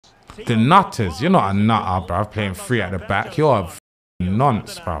The nutters. You're not a nutter, bruv, playing free at the back. You're a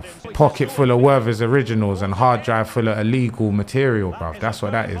nonce, bruv. Pocket full of Werther's originals and hard drive full of illegal material, bruv. That's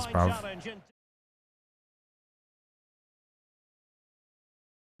what that is, bruv.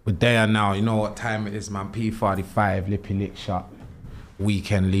 We're there now. You know what time it is, man. P45, Lippy Lick Shop.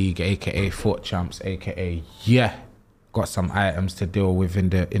 Weekend League, aka FUT Champs, aka yeah. Got some items to deal with in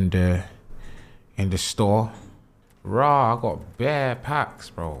the store. Raw, I got bare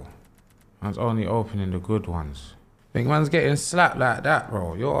packs, bro. Man's only opening the good ones. Think man's getting slapped like that,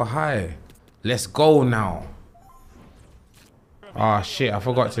 bro. You're high. Let's go now. Oh shit, I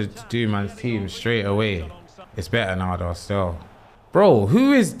forgot to do man's team straight away. It's better now though, still. Bro,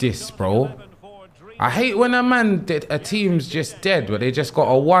 who is this, bro? I hate when a team's just dead, but they just got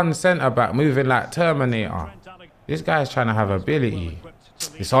a one centre back moving like Terminator. This guy's trying to have ability.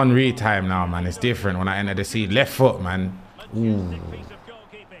 It's on retime now, man. It's different when I enter the scene. Left foot, man. Ooh.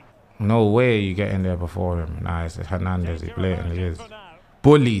 No way you get in there before him. Nah, it's Hernandez. He blatantly is.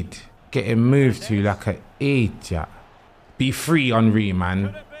 Bullied. Getting moved to like an idiot. Be free, Henri,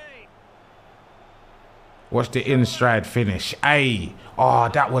 man. Watch the in-stride finish. Aye. Oh,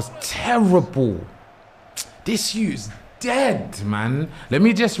 that was terrible. This youth's dead, man. Let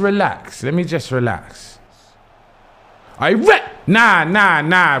me just relax. Let me just relax. I Red. Nah,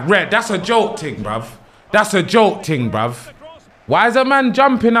 Red. That's a joke thing, bruv. That's a joke thing, bruv. Why is a man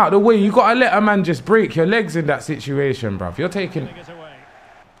jumping out the way? You gotta let a man just break your legs in that situation, bruv. You're taking...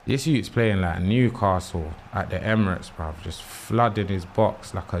 This youth's playing like Newcastle at the Emirates, bruv. Just flooding his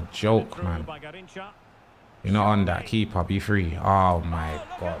box like a joke, man. You're not on that. Keeper, be free. Oh, my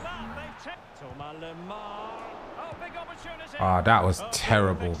God. Oh, that was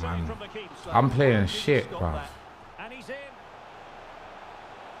terrible, man. I'm playing shit, bruv.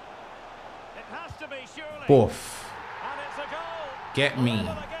 Boof. Get me.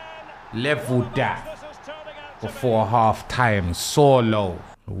 Level that. Before half time. Solo.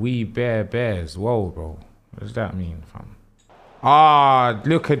 We bears. Whoa, bro. What does that mean, fam? Ah,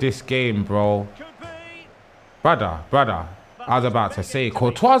 look at this game, bro. Brother. I was about to say,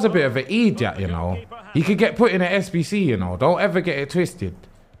 Courtois' a bit of an idiot, you know. He could get put in an SBC, you know. Don't ever get it twisted.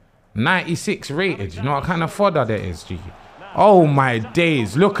 96 rated. You know what kind of fodder that is, G? Oh, my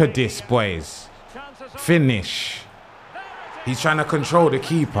days. Look at this, boys. Finish. He's trying to control the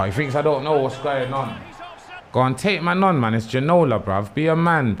keeper. He thinks I don't know what's going on. Go on, take man on, man. It's Ginola, bruv. Be a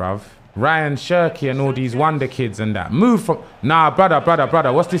man, bruv. Ryan Shirky and all these wonder kids and that. Move from... Nah,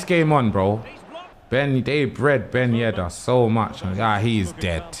 brother. What's this game on, bro? They bred Ben Yedder so much. Ah, he is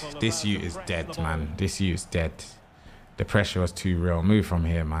dead. This youth is dead, man. This youth's dead. The pressure was too real. Move from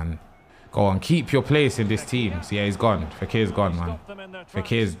here, man. Go on, keep your place in this team. See, yeah, he's gone. Fakir's gone, man.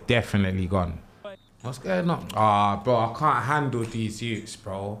 Fakir's definitely gone. What's going on? Ah, bro, I can't handle these youths,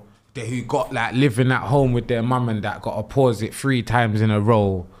 bro. They who got like living at home with their mum and that, got to pause it 3 times in a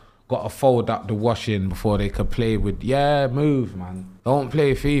row. Got to fold up the washing before they could play with... Yeah, move, man. Don't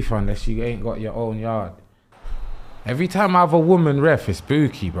play FIFA unless you ain't got your own yard. Every time I have a woman ref, it's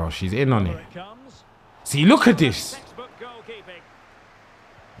spooky, bro. She's in on it. See, look at this.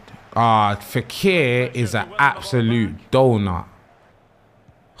 Fakir is an absolute donut.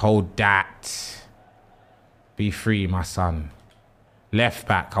 Hold that. Be free, my son. Left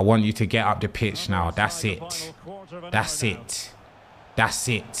back, I want you to get up the pitch now. That's it. That's it. That's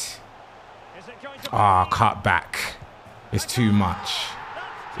it. Ah, cut back. It's too much.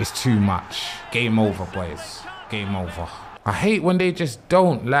 It's too much. Game over, boys. Game over. I hate when they just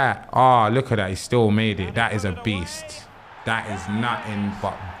don't like... Ah, look at that. He still made it. That is a beast. That is nothing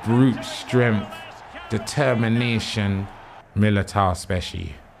but brute strength, determination, Militao special.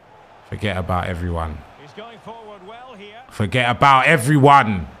 Forget about everyone. Forget about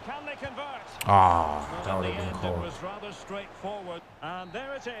everyone. Ah, that would have been cold. And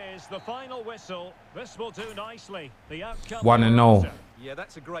there it is, the final whistle. This will do nicely. The outcome 1-0. Yeah,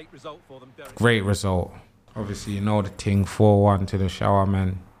 that's a great result for them. Great result. Obviously, you know the thing. 4-1 to the shower,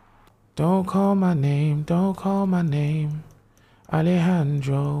 man. Don't call my name. Don't call my name.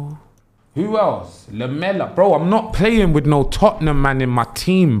 Alejandro. Who else? Lamella. Bro, I'm not playing with no Tottenham man in my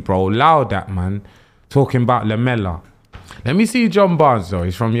team, bro. Allow that, man. Talking about Lamella. Let me see John Barnes, though.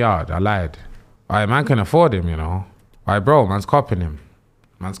 He's from Yard. I lied. Alright, man can afford him, you know. Alright, bro, man's copping him.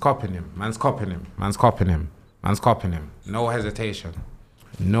 Man's copping him. Man's copping him. Man's copping him. Man's copping him. No hesitation.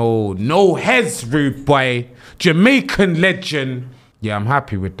 No hes, rude boy. Jamaican legend. Yeah, I'm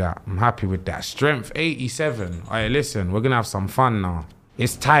happy with that. I'm happy with that. Strength 87. Alright, listen, we're gonna have some fun now.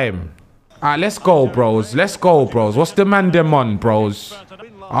 It's time. Alright, let's go, bros. Let's go, bros. What's the man them on, bros?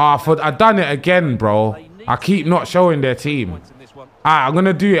 I done it again, bro. I keep not showing their team. Alright, I'm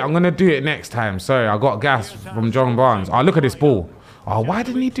gonna do it. I'm gonna do it next time. Sorry, I got gas from John Barnes. Oh, look at this ball. Oh, why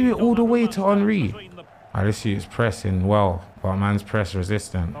didn't he do it all the way to Henry? Oh, this is pressing well, but man's press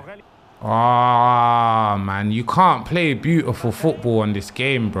resistant. Oh, man, you can't play beautiful football on this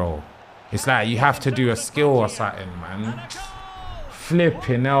game, bro. It's like you have to do a skill or something, man.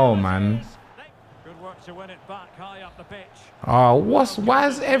 Flipping hell, man. Oh, why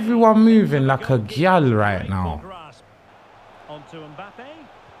is everyone moving like a gyal right now?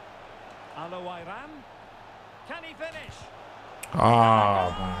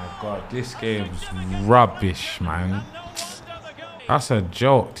 Oh my god, this game's rubbish, man. That's a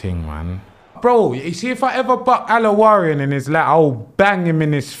joke thing, man. Bro, you see, if I ever buck Alawarian in his lap, I'll bang him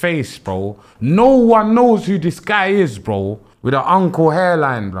in his face, bro. No one knows who this guy is, bro. With an uncle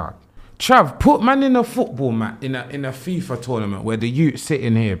hairline, blood. Trav, put man in a football match, in a FIFA tournament where the youth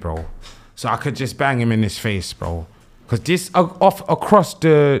sitting here, bro. So I could just bang him in his face, bro. Because this, across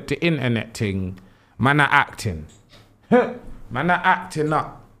the internet thing, man are acting. Man are acting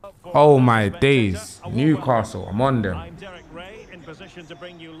up. Oh my days. Newcastle, I'm on them. Position to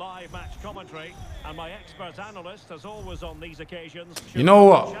bring you live match commentary, and my expert analyst, as always on these occasions. You know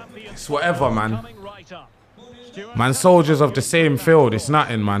what? It's whatever, man. Man, soldiers of the same field. It's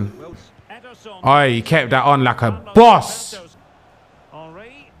nothing, man. Oh, he kept that on like a boss.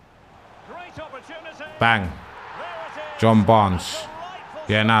 Bang. John Barnes.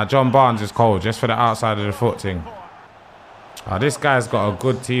 Yeah, nah, John Barnes is cold just for the outside of the foot thing. Oh, this guy's got a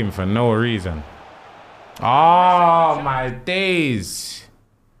good team for no reason. Oh, my days.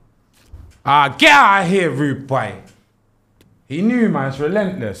 Get out of here, rude boy. He knew, man. It's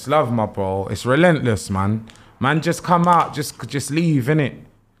relentless. Love my bro. It's relentless, man. Man, just come out. Just leave, innit?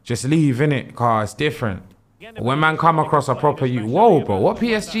 Just leave, innit? Cause it's different. When man come across a proper you, whoa, bro. What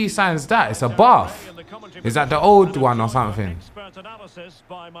PSG signs that? It's a buff. Is that the old one or something?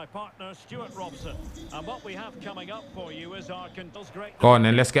 Go on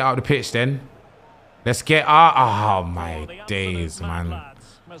then. Let's get out the pitch then. Let's get out. Oh, my days, man.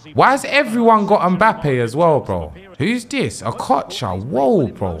 Why has everyone got Mbappe as well, bro? Who's this? A Kocha? Whoa,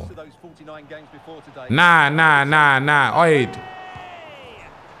 bro. Nah. Oid.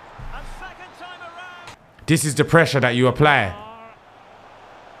 This is the pressure that you apply.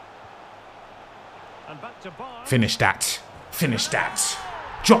 Finish that. Finish that.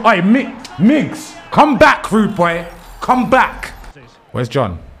 Oi, Miggs. Come back, rude boy. Come back. Where's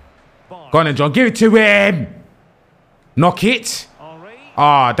John? Go on then, John. Give it to him. Knock it.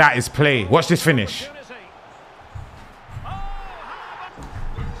 Ah, that is play. Watch this finish.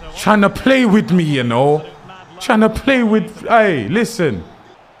 Trying to play with me, you know. Trying to play with... Hey, listen.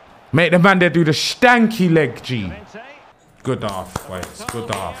 Make the man there do the stanky leg, G. Good off, boys.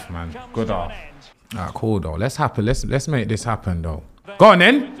 Good off, man. Good off. Alright, cool, though. Let's make this happen, though. Go on,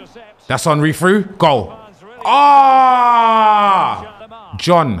 then. That's Henry through. Go. Ah!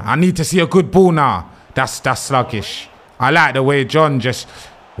 John, I need to see a good ball now. That's sluggish. I like the way John just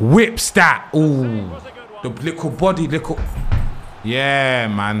whips that. Ooh. The little body, Yeah,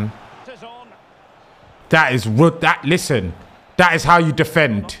 man. That is listen. That is how you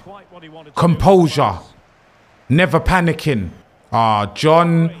defend. Composure. Never panicking.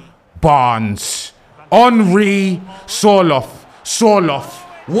 John Barnes. Henry Sorloth.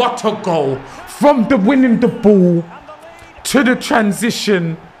 What a goal. From the winning the ball to the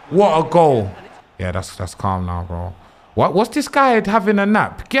transition. What a goal. Yeah, that's calm now, bro. What's this guy having a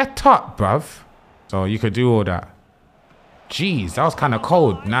nap? Get up, bruv. So you could do all that. Jeez, that was kind of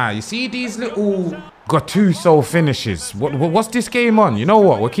cold. Nah, you see these little Gattuso finishes. What's this game on? You know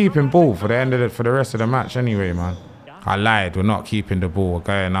what? We're keeping ball for the rest of the match anyway, man. I lied. We're not keeping the ball. We're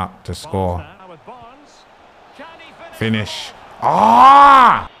going up to score. Finish.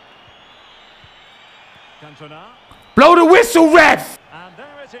 Ah! Blow the whistle, ref! And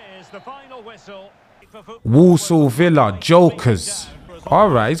there it is, the final whistle. Walsall Villa, jokers.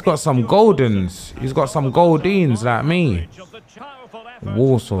 Alright, he's got some goldens. He's got some goldines like me.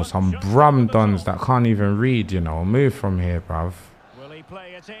 Walsall, some brumdons that can't even read, you know. Move from here, bruv.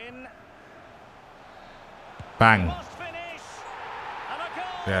 Bang.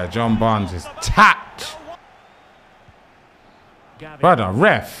 Yeah, John Barnes is tapped. Brother,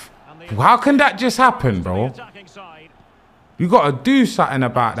 ref. How can that just happen, bro? You gotta do something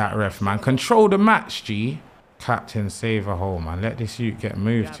about that, ref, man. Control the match, G. Captain, save a hole, man. Let this youth get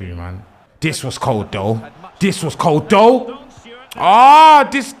moved to, man. This was cold, though. This was cold, though. Ah,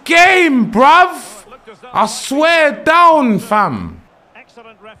 this game, bruv. I swear down, fam.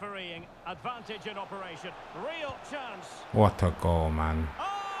 Excellent refereeing. Advantage in operation. Real chance. What a goal, man. Oh,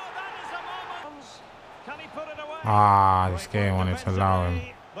 that is a moment. Can he put it away? Ah, this game wanted to allow him.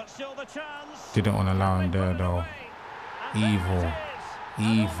 Didn't want to allow him there though. Evil.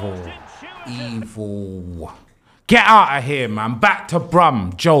 Evil. Evil. Get out of here, man. Back to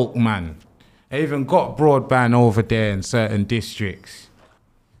Brum. Joke, man. They even got broadband over there in certain districts.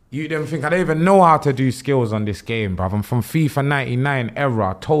 You don't think I don't even know how to do skills on this game, bruv. I'm from FIFA 99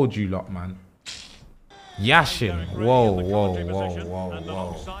 era. I told you lot, man. Yashin. Whoa, whoa, whoa, whoa,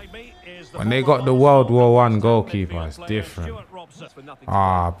 whoa. When they got the World War I goalkeeper, it's different.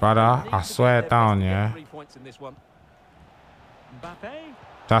 Ah, brother, I swear down, yeah.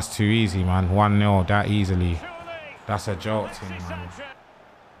 That's too easy, man. 1-0, that easily. That's a joke thing, man.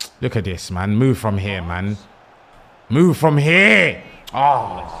 Look at this, man. Move from here, man. Move from here.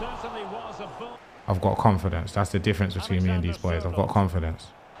 Oh. I've got confidence. That's the difference between me and these boys. I've got confidence.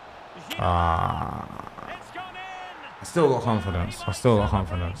 I still got confidence. I still got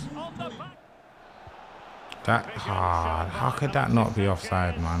confidence. That how could that not be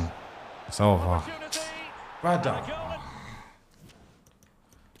offside, man? It's over. Brother.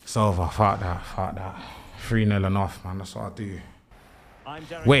 It's over. Fuck that. Fuck that. 3-0 and off, man. That's what I do.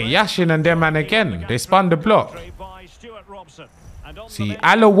 Wait, Yashin and them man again. They spun the block. See,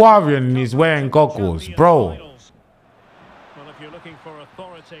 Alawarian is wearing goggles, bro.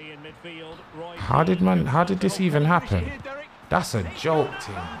 How did this even happen? That's a joke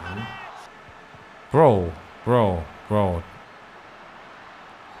thing, man. Bro.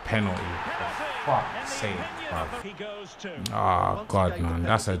 Penalty. For fuck's sake, bro. Oh, God, man.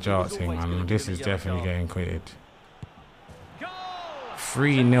 That's a joke thing, man. This is definitely getting quitted.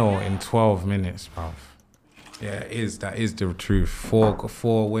 3-0 in 12 minutes, bruv. Yeah, that is the truth.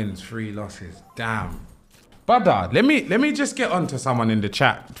 Four wins, 3 losses. Damn. Brother, let me just get onto someone in the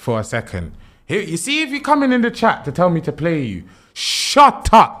chat for a second. Here, you see if you're coming in the chat to tell me to play you. Shut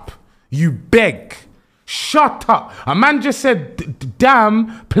up. You beg. Shut up. A man just said,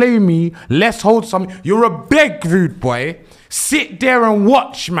 damn, play me. Let's hold some. You're a beg, rude boy. Sit there and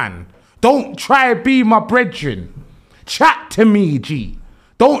watch, man. Don't try to be my brethren. Chat to me, G.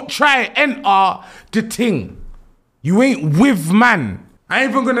 Don't try to enter the thing. You ain't with man. I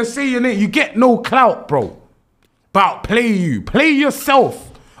ain't even gonna say your name. You get no clout, bro. But play you. Play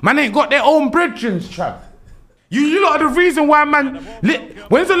yourself. Man ain't got their own brethren, Trav. You lot are the reason why, man.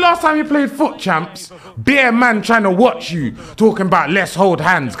 When's the last time you played FUT Champs? Bare man trying to watch you, talking about let's hold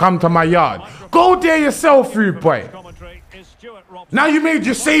hands, come to my yard. Go there yourself, rude boy. Now you made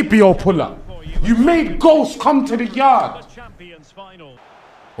your Sabio pull up. You made Ghost come to the yard.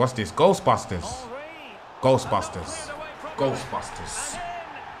 What's this? Ghostbusters. Ghostbusters. Ghostbusters.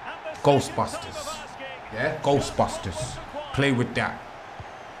 Ghostbusters. Yeah? Ghostbusters. Play with that.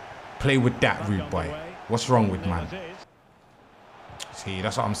 Play with that, rude boy. What's wrong with man? See,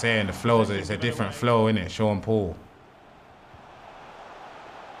 that's what I'm saying. The flows, it's a different flow, innit? Sean Paul.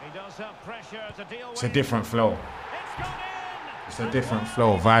 It's a different flow. It's a different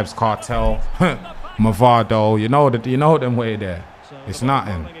flow. Vibes Cartel. Movado. You know them way there. It's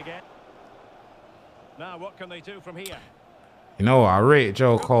nothing. Now what can they do from here? You know what? I rate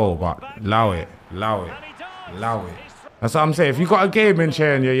Joe Cole, but allow it. Allow it. Allow it. That's what I'm saying. If you got a gaming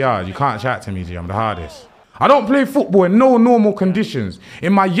chair in your yard, you can't chat to me, G. I'm the hardest. I don't play football in no normal conditions.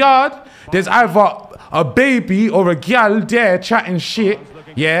 In my yard, there's either a baby or a gal there chatting shit,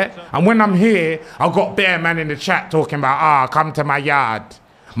 yeah? And when I'm here, I've got bare man in the chat talking about, come to my yard.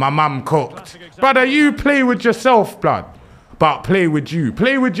 My mum cooked. Brother, you play with yourself, blood. But play with you.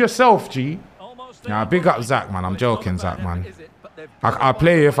 Play with yourself, G. Nah, big up Zach, man. I'm joking, Zach, man. I'd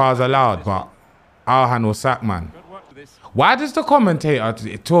play if I was allowed, but I'll handle Zach, man. Why does the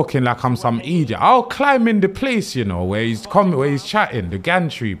commentator talking like I'm some idiot? I'll climb in the place, you know, where he's chatting, the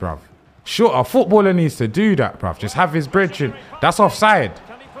gantry, bruv. Sure, a footballer needs to do that, bruv. Just have his brethren. That's offside.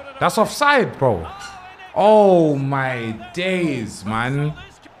 That's offside, bro. Oh my days, man.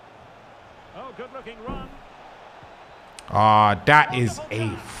 That is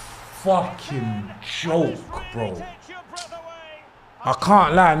a fucking joke, bro. I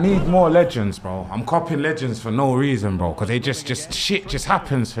can't lie, I need more legends, bro. I'm copying legends for no reason, bro. Because they just shit just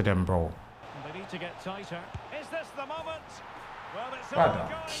happens for them, bro. They need to get tighter. Is this the moment? Well, it's brother,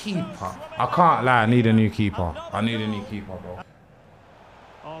 keeper. I can't lie, I need a new keeper. I need a new keeper, bro.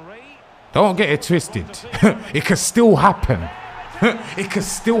 Don't get it twisted. It could still happen. It could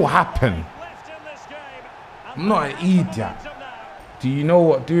still happen. I'm not an idiot. Do you know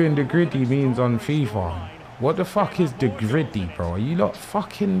what doing the griddy means on FIFA? What the fuck is the griddy, bro? Are you lot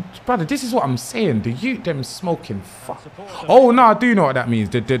fucking... Brother, this is what I'm saying. The youth them smoking fuck. Oh, no, I do know what that means.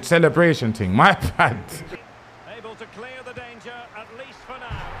 The celebration thing. My bad. Able to clear the danger, at least for now.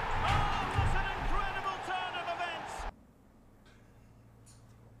 Oh, that's an incredible turn of events.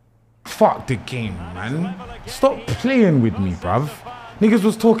 fuck the game, man. Stop playing with me, bruv. Niggas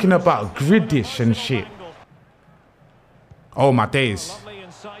was talking about griddish and shit. Oh, my days. Lovely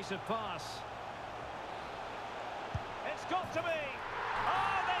incisive pass. It's got to be.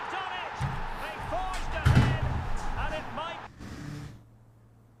 Oh, they've done it. They forged ahead, and it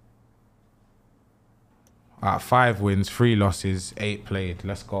might. 5 wins, 3 losses, 8 played.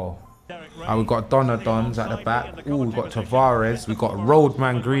 Let's go. We've got Dons at the back. Ooh, we've got Tavares. We've got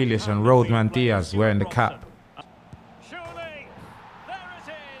Roadman Grealish and Roadman Diaz wearing the cap. Surely, there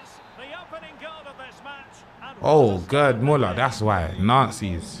it is. The opening goal of this match. Oh, Gerd Muller. That's why.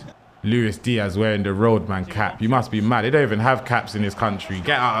 Nazis. Luis Diaz wearing the Roadman cap. You must be mad. They don't even have caps in this country.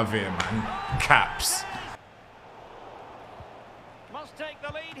 Get out of here, man. Caps. Must take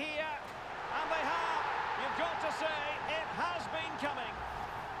the lead here. And they have. You've got to say, it has been coming.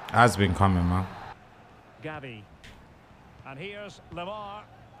 Has been coming, man. Gavi. And here's Lamar.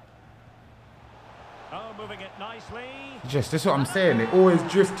 Oh, moving it nicely. Just, this is what I'm saying. They always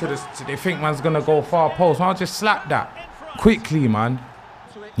drift to this. They think man's going to go far post. I'll just slap that quickly, man.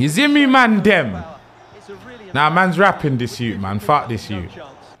 You see me, man, them. Nah, man's rapping this youth, man. Fuck this youth.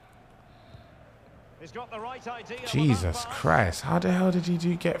 Jesus Christ. How the hell did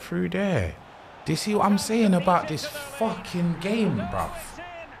he get through there? Do you see what I'm saying about this fucking game, bruv?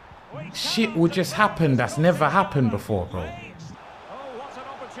 Shit will just happen that's never happened before, bro.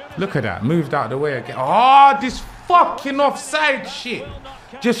 Look at that. Moved out of the way again. Oh, this fucking offside shit.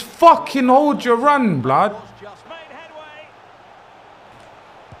 Just fucking hold your run, blood.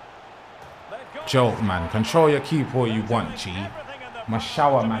 Joke, man. Control your keep all you want, G. My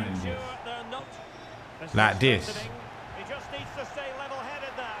shower man in you. Like this.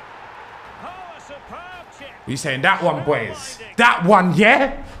 We saying that one, boys? That one,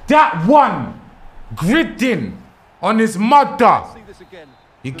 yeah? That one! Gridding on his mother.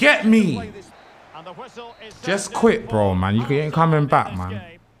 You get me? Just quit, bro, man. You ain't coming back,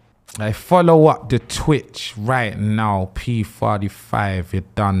 man. I follow up the Twitch right now. P45, you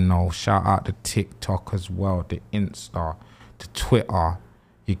done know. Shout out the TikTok as well. The Insta. The Twitter.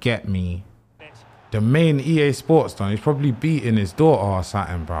 You get me? The main EA Sports done. He's probably beating his daughter or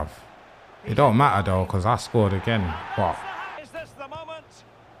something, bruv. It don't matter though, because I scored again. What?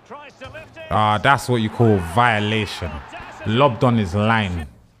 That's what you call violation. Lobbed on his line.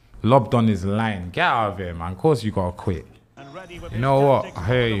 Lobbed on his line. Get out of here, man. Of course you gotta quit. You know what? I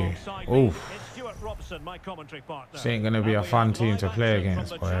hear you. Oof. This ain't gonna be a fun team to play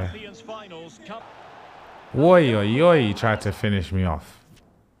against, boy. Oi, tried to finish me off.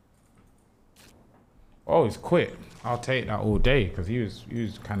 Oh, he's quit. I'll take that all day because he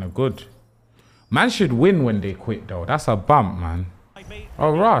was kind of good. Man should win when they quit though. That's a bump, man.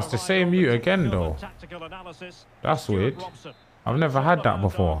 Oh, Ross, the same mute again though. That's weird. I've never had that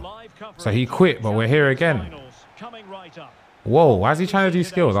before. So he quit, but we're here again. Whoa, why is he trying to do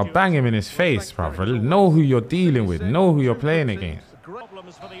skills? I'll bang him in his face, brother. Know who you're dealing with. Know who you're playing against.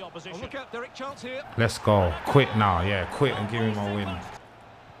 Let's go. Quit now. Yeah, quit and give him a win.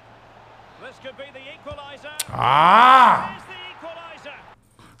 Ah!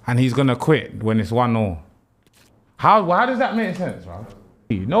 And he's gonna quit when it's 1-0. How does that make sense, bro?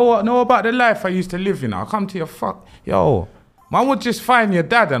 You know about the life I used to live in? I'll come to your yo. Man would just find your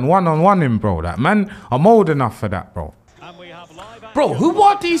dad and one-on-one him, bro. That man, I'm old enough for that, bro. Bro, who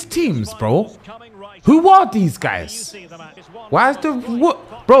are these teams, bro? Who are these guys? Why is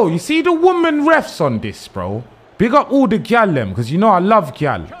bro, you see the woman refs on this, bro? Big up all the gyal them, because you know I love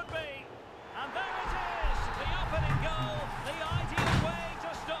gyal.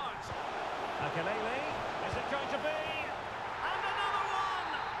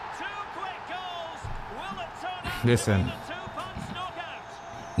 Listen.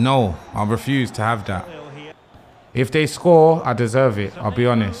 No, I refuse to have that. If they score, I deserve it. I'll be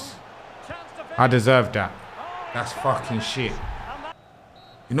honest. I deserve that. That's fucking shit.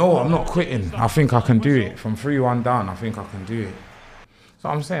 You know what? I'm not quitting. I think I can do it. From 3-1 down, I think I can do it. So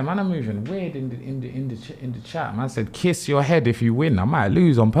I'm saying, man, I'm moving weird in the chat. Man said, kiss your head if you win. I might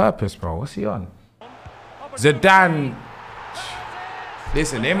lose on purpose, bro. What's he on? Zidane.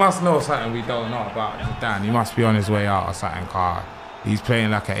 Listen, they must know something we don't know about Zidane. He must be on his way out or something, car. He's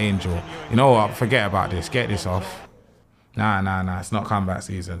playing like an angel. You know what? Forget about this. Get this off. Nah. It's not comeback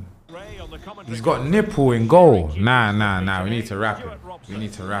season. He's got nipple in goal. Nah. We need to wrap him. We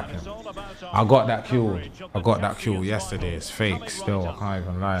need to wrap him. I got that kill yesterday. It's fake still. I can't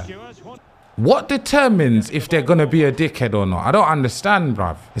even lie. What determines if they're going to be a dickhead or not? I don't understand,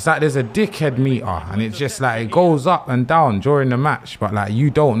 bruv. It's like there's a dickhead meter and it's just like it goes up and down during the match. But like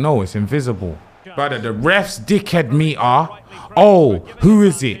you don't know. It's invisible. Brother, the ref's dickhead meter. Oh, who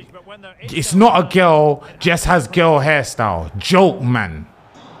is it? It's not a girl, just has girl hairstyle. Joke, man.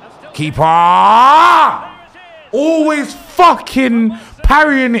 Keeper. Always fucking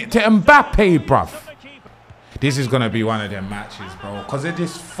parrying it to Mbappe, bruv. This is going to be one of them matches, bro. Because of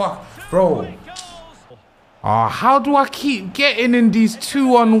this bro. Oh, how do I keep getting in these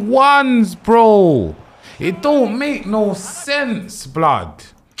 2-on-1s, bro? It don't make no sense, blood.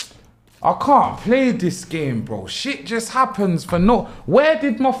 I can't play this game, bro. Shit just happens for no... Where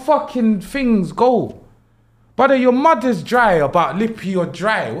did my fucking things go? Brother, your mother's dry about Lippy or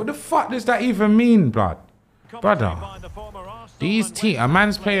dry. What the fuck does that even mean, blood? Brother, a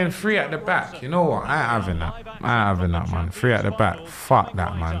man's playing 3 at the back. You know what? I ain't having that. I ain't having that, man. 3 at the back. Fuck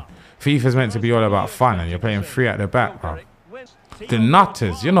that, man. FIFA's meant to be all about fun and you're playing 3 at the back, bro. The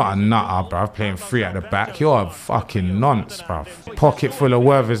nutters, you're not a nutter, bruv, playing 3 at the back. You're a fucking nonce, bruv. Pocket full of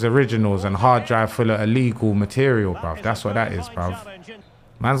Werther's originals and hard drive full of illegal material, bruv. That's what that is, bruv.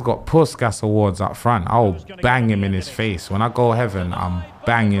 Man's got Puskas awards up front. I'll bang him in his face. When I go heaven, I'm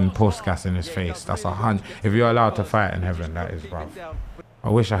banging Puskas in his face. That's 100. If you're allowed to fight in heaven, that is, bruv. I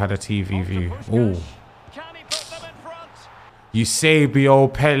wish I had a TV view. Ooh. You Sabio,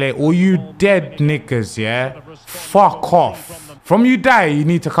 Pele, all you dead niggas, yeah? Fuck off. From you die, you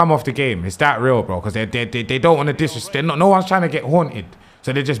need to come off the game. It's that real, bro. Because they don't want to disrespect. No one's trying to get haunted.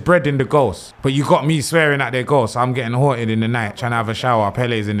 So they're just breading the ghosts. But you got me swearing at their ghosts. I'm getting haunted in the night, trying to have a shower.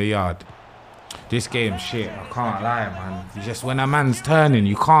 Pele's in the yard. This game, shit. I can't lie, man. You just, when a man's turning,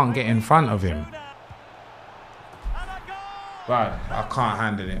 you can't get in front of him. But I can't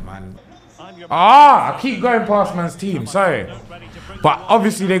handle it, man. I keep going past man's team, sorry. But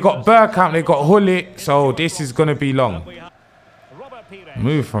obviously they got Bergkamp, they got Hullet, so this is going to be long.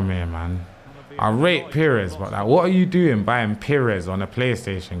 Move from here, man. I rate Perez, but like, what are you doing buying Perez on a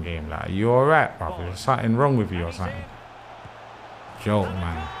PlayStation game? Like, are you alright, bro? There's something wrong with you or something? Joke,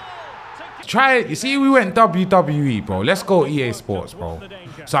 man. Try it. You see, we went WWE, bro. Let's go EA Sports, bro.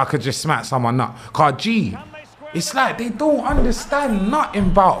 So I could just smack someone up. Cause G, it's like they don't understand nothing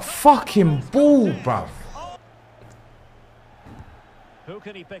about fucking ball, bruv. Who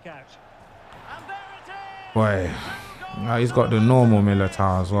can he pick out? Boy, he's got the normal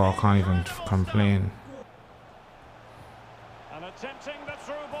Militao as well. I can't even complain. And attempting the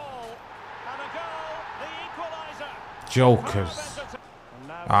through ball. And a goal, the equaliser. Jokers.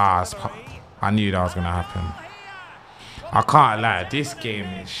 I knew that was gonna happen. I can't lie, this game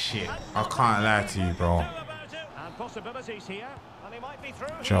is shit. I can't lie to you, bro.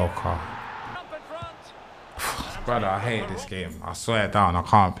 Joker. Brother, I hate this game. I swear down, I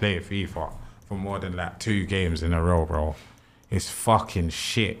can't play FIFA for more than like 2 games in a row, bro. It's fucking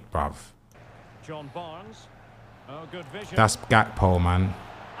shit, bruv. That's Gakpo, man.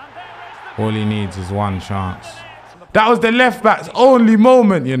 All he needs is 1 chance. That was the left back's only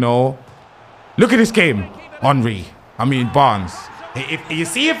moment, you know. Look at this game. Henry. I mean Barnes. If you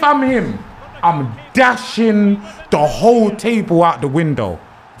see, if I'm him, I'm dashing the whole table out the window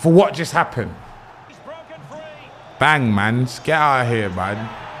for what just happened. Bang, man. Get out of here, man.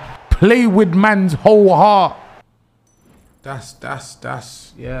 Play with man's whole heart.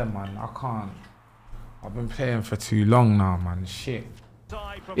 That's, yeah, man. I can't. I've been playing for too long now, man. Shit.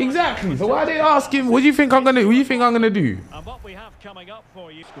 Exactly. So why are they asking? What do you think I'm gonna? What do you think I'm gonna do? And what we have coming up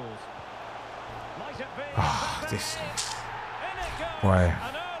for you. This boy,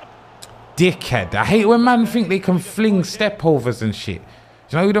 dickhead. I hate when man think they can fling stepovers and shit.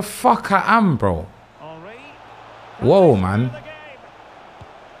 Do you know who the fuck I am, bro? Whoa, man.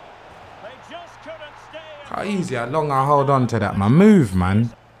 How easy, how long I hold on to that, man. Move,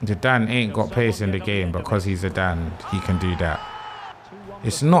 man. The Dan ain't got pace in the game because he's a Dan. He can do that.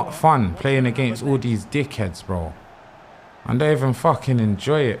 It's not fun playing against all these dickheads, bro. I don't even fucking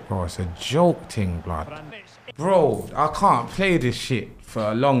enjoy it, bro. It's a joke thing, blood. Bro, I can't play this shit for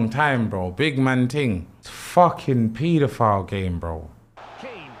a long time, bro. Big man thing. It's fucking paedophile game, bro.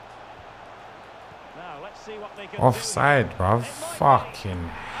 Offside, bruv. Fucking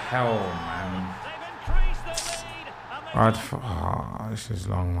hell, man. This is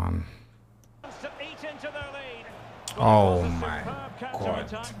long, man. Oh my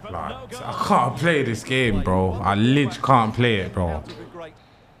god, blood. I can't play this game, bro. I literally can't play it, bro.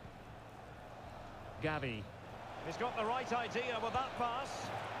 Gavi. He's got the right idea with that pass.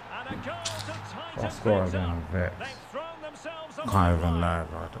 And a goal to tighten. I'll score again, Vex. Can't even lie,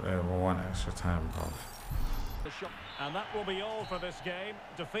 bro. They ever want extra time, bro. And that will be all for this game.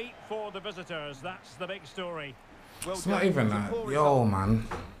 Defeat for the visitors. That's the big story. It's not even like, yo, man.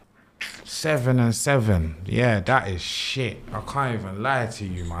 7-7. Yeah, that is shit. I can't even lie to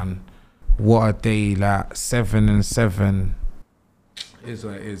you, man. What a day, like 7-7 is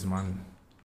what it is, man.